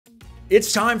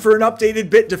It's time for an updated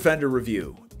Bitdefender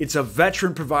review. It's a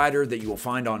veteran provider that you will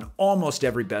find on almost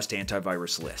every best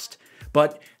antivirus list.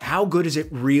 But how good is it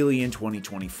really in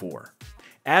 2024?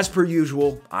 As per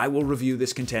usual, I will review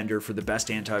this contender for the best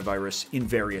antivirus in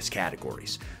various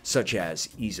categories, such as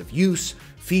ease of use,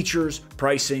 features,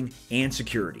 pricing, and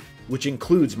security, which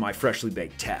includes my freshly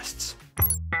baked tests.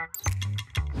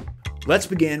 Let's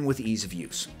begin with ease of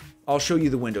use. I'll show you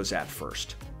the Windows app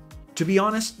first. To be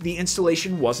honest, the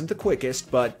installation wasn't the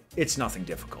quickest, but it's nothing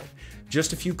difficult.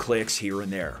 Just a few clicks here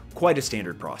and there, quite a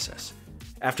standard process.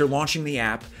 After launching the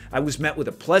app, I was met with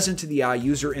a pleasant-to-the-eye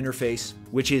user interface,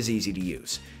 which is easy to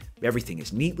use. Everything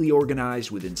is neatly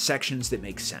organized within sections that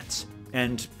make sense,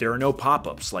 and there are no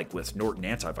pop-ups like with Norton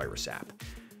Antivirus app.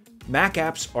 Mac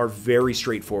apps are very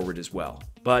straightforward as well,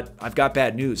 but I've got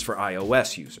bad news for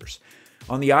iOS users.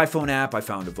 On the iPhone app, I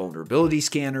found a vulnerability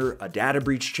scanner, a data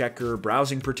breach checker,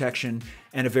 browsing protection,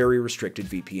 and a very restricted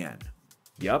VPN.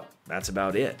 Yup, that's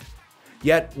about it.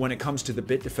 Yet, when it comes to the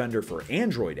Bitdefender for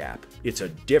Android app, it's a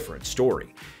different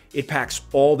story. It packs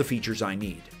all the features I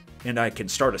need, and I can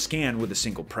start a scan with a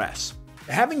single press.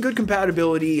 Having good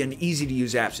compatibility and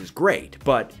easy-to-use apps is great,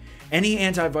 but any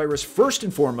antivirus first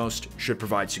and foremost should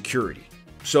provide security.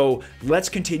 So let's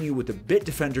continue with the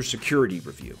Bitdefender security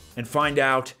review and find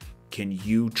out, can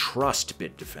you trust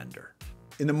Bitdefender?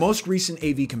 In the most recent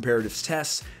AV comparatives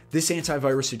tests, this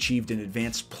antivirus achieved an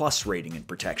Advanced Plus rating in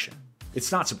protection.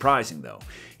 It's not surprising though.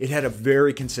 It had a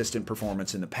very consistent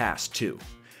performance in the past too.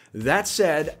 That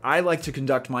said, I like to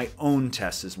conduct my own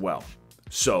tests as well.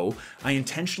 So I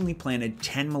intentionally planted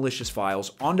 10 malicious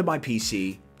files onto my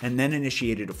PC and then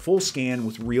initiated a full scan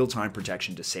with real-time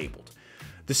protection disabled.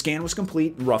 The scan was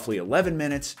complete in roughly 11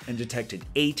 minutes and detected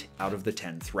 8 out of the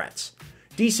 10 threats.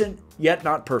 Decent, yet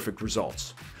not perfect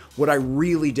results. What I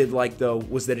really did like though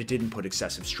was that it didn't put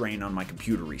excessive strain on my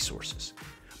computer resources.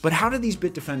 But how do these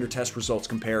Bitdefender test results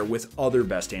compare with other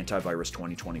best antivirus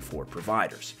 2024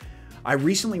 providers? I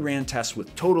recently ran tests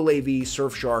with TotalAV,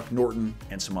 Surfshark, Norton,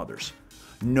 and some others.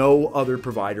 No other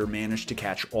provider managed to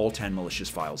catch all 10 malicious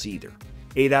files either.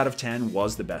 8 out of 10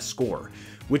 was the best score,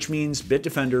 which means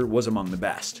Bitdefender was among the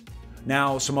best.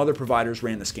 Now, some other providers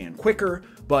ran the scan quicker,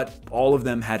 but all of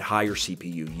them had higher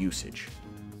CPU usage.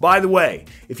 By the way,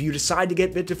 if you decide to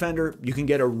get Bitdefender, you can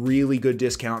get a really good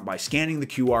discount by scanning the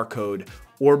QR code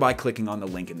or by clicking on the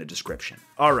link in the description.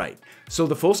 Alright, so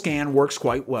the full scan works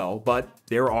quite well, but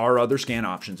there are other scan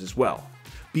options as well.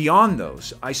 Beyond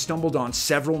those, I stumbled on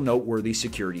several noteworthy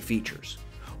security features.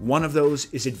 One of those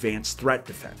is Advanced Threat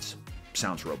Defense.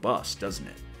 Sounds robust, doesn't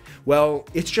it? Well,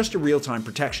 it's just a real-time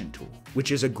protection tool,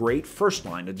 which is a great first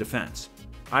line of defense.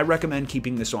 I recommend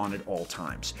keeping this on at all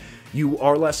times. You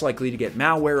are less likely to get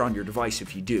malware on your device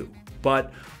if you do,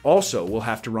 but also will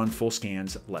have to run full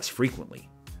scans less frequently.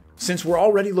 Since we're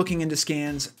already looking into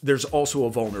scans, there's also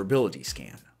a vulnerability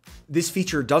scan. This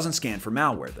feature doesn't scan for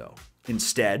malware though.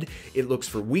 Instead, it looks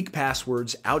for weak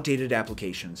passwords, outdated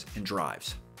applications, and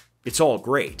drives. It's all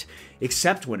great,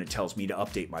 except when it tells me to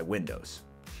update my Windows.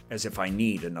 As if I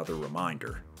need another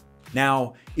reminder.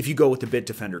 Now, if you go with the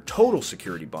Bitdefender Total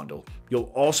Security Bundle,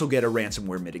 you'll also get a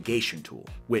ransomware mitigation tool,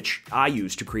 which I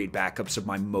use to create backups of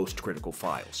my most critical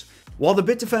files. While the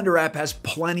Bitdefender app has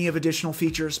plenty of additional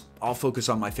features, I'll focus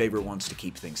on my favorite ones to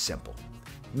keep things simple.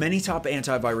 Many top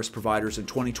antivirus providers in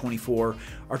 2024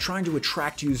 are trying to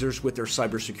attract users with their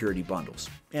cybersecurity bundles,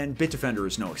 and Bitdefender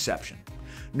is no exception.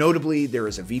 Notably, there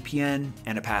is a VPN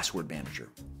and a password manager,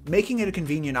 making it a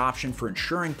convenient option for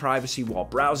ensuring privacy while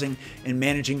browsing and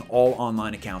managing all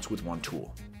online accounts with one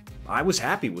tool. I was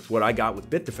happy with what I got with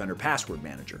Bitdefender Password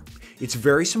Manager. It's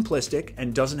very simplistic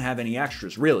and doesn't have any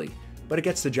extras really, but it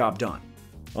gets the job done.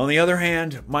 On the other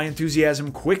hand, my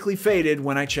enthusiasm quickly faded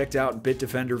when I checked out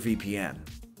Bitdefender VPN.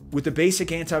 With the basic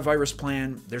antivirus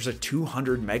plan, there's a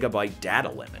 200 megabyte data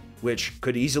limit, which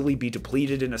could easily be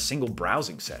depleted in a single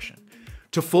browsing session.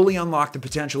 To fully unlock the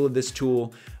potential of this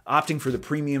tool, opting for the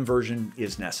premium version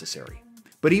is necessary.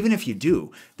 But even if you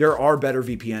do, there are better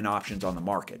VPN options on the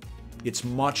market. It's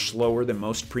much slower than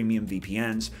most premium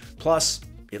VPNs, plus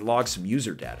it logs some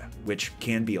user data, which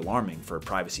can be alarming for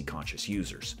privacy-conscious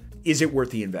users. Is it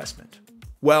worth the investment?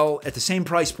 Well, at the same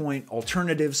price point,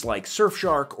 alternatives like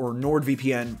Surfshark or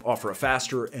NordVPN offer a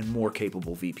faster and more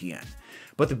capable VPN.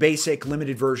 But the basic,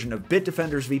 limited version of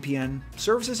Bitdefender's VPN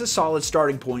serves as a solid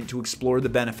starting point to explore the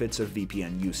benefits of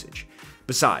VPN usage.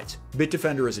 Besides,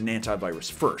 Bitdefender is an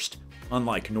antivirus first,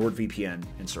 unlike NordVPN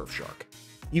and Surfshark.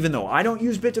 Even though I don't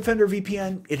use Bitdefender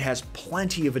VPN, it has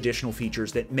plenty of additional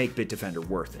features that make Bitdefender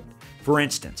worth it. For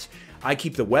instance, I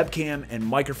keep the webcam and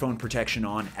microphone protection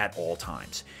on at all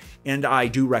times, and I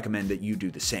do recommend that you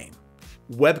do the same.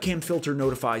 Webcam Filter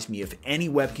notifies me if any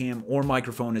webcam or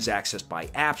microphone is accessed by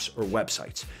apps or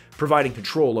websites, providing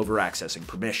control over accessing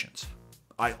permissions.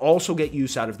 I also get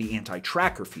use out of the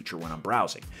anti-tracker feature when I'm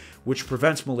browsing, which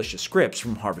prevents malicious scripts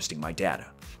from harvesting my data.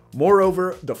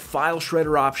 Moreover, the file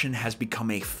shredder option has become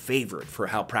a favorite for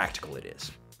how practical it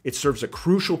is. It serves a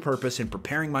crucial purpose in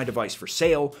preparing my device for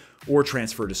sale or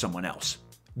transfer to someone else.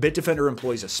 Bitdefender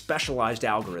employs a specialized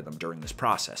algorithm during this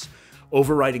process,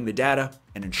 overwriting the data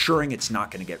and ensuring it's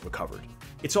not going to get recovered.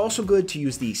 It's also good to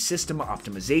use the system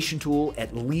optimization tool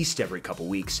at least every couple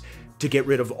weeks to get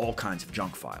rid of all kinds of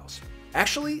junk files.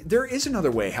 Actually, there is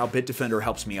another way how Bitdefender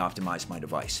helps me optimize my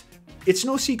device. It's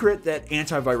no secret that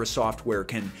antivirus software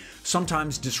can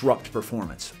sometimes disrupt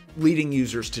performance, leading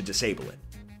users to disable it.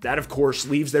 That, of course,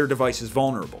 leaves their devices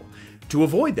vulnerable. To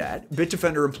avoid that,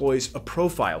 Bitdefender employs a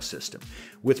profile system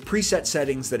with preset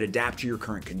settings that adapt to your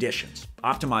current conditions,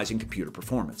 optimizing computer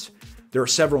performance. There are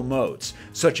several modes,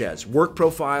 such as Work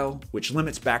Profile, which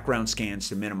limits background scans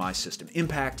to minimize system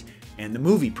impact, and the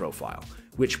Movie Profile,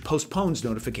 which postpones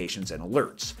notifications and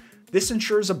alerts. This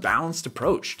ensures a balanced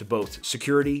approach to both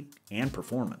security and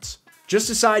performance. Just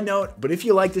a side note, but if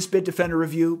you like this Bitdefender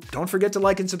review, don't forget to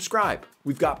like and subscribe.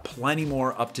 We've got plenty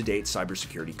more up-to-date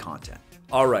cybersecurity content.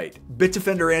 Alright,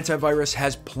 Bitdefender Antivirus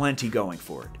has plenty going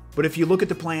for it, but if you look at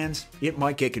the plans, it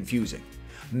might get confusing.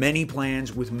 Many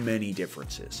plans with many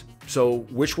differences. So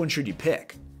which one should you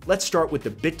pick? Let's start with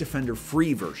the Bitdefender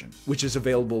free version, which is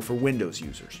available for Windows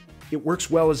users. It works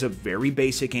well as a very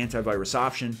basic antivirus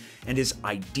option and is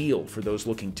ideal for those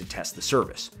looking to test the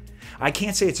service. I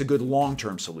can't say it's a good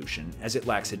long-term solution, as it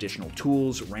lacks additional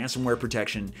tools, ransomware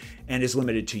protection, and is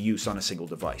limited to use on a single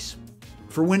device.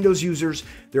 For Windows users,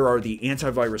 there are the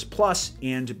Antivirus Plus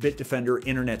and Bitdefender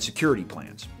Internet Security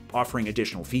plans, offering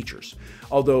additional features,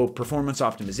 although performance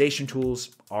optimization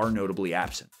tools are notably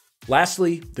absent.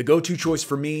 Lastly, the go-to choice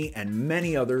for me and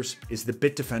many others is the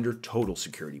Bitdefender Total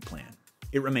Security plan.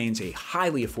 It remains a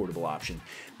highly affordable option,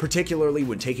 particularly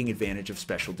when taking advantage of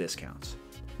special discounts.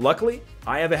 Luckily,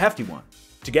 I have a hefty one.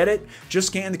 To get it, just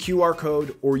scan the QR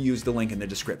code or use the link in the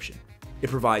description. It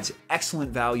provides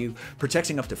excellent value,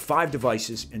 protecting up to 5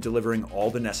 devices and delivering all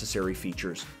the necessary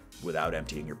features without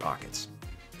emptying your pockets.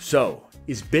 So,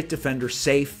 is Bitdefender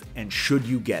safe and should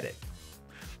you get it?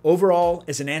 Overall,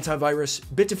 as an antivirus,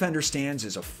 Bitdefender stands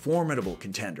as a formidable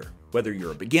contender, whether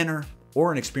you're a beginner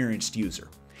or an experienced user.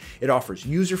 It offers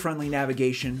user-friendly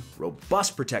navigation,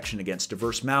 robust protection against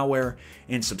diverse malware,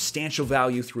 and substantial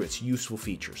value through its useful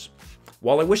features.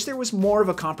 While I wish there was more of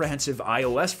a comprehensive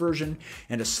iOS version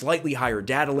and a slightly higher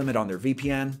data limit on their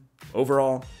VPN,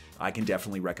 overall, I can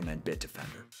definitely recommend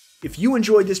Bitdefender. If you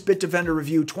enjoyed this Bitdefender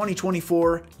review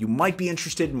 2024, you might be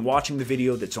interested in watching the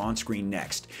video that's on screen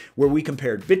next, where we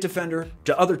compared Bitdefender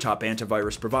to other top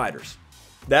antivirus providers.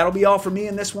 That'll be all for me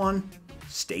in this one.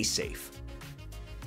 Stay safe.